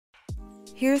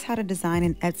Here's how to design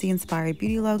an Esty Inspired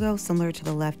Beauty logo similar to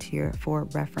the left here for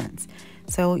reference.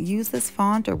 So use this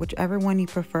font or whichever one you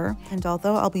prefer. And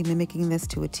although I'll be mimicking this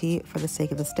to a T for the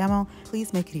sake of this demo,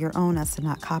 please make it your own as to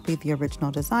not copy the original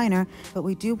designer, but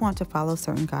we do want to follow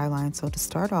certain guidelines. So to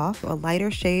start off, a lighter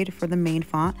shade for the main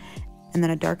font and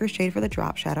then a darker shade for the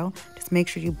drop shadow. Just make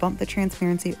sure you bump the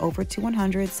transparency over to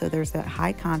 100 so there's that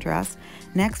high contrast.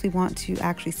 Next, we want to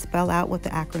actually spell out what the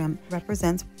acronym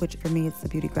represents, which for me is the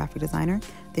beauty graphic designer.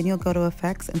 Then you'll go to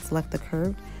effects and select the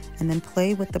curved and then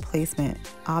play with the placement.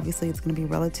 Obviously, it's going to be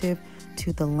relative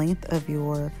to the length of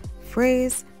your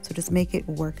phrase, so just make it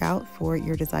work out for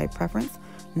your desired preference.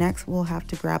 Next, we'll have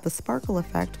to grab the sparkle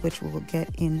effect, which we'll get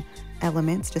in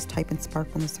Elements. Just type in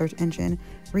sparkle in the search engine,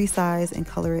 resize and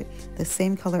color it the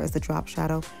same color as the drop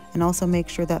shadow, and also make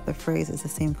sure that the phrase is the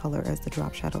same color as the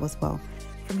drop shadow as well.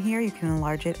 From here, you can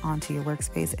enlarge it onto your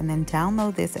workspace and then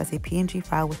download this as a PNG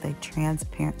file with a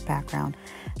transparent background.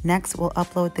 Next, we'll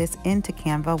upload this into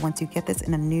Canva. Once you get this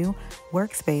in a new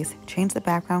workspace, change the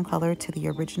background color to the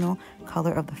original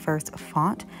color of the first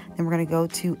font. Then we're going to go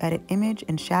to edit image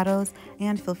and shadows,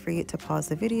 and feel free to pause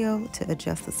the video to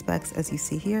adjust the specs as you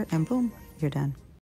see here, and boom, you're done.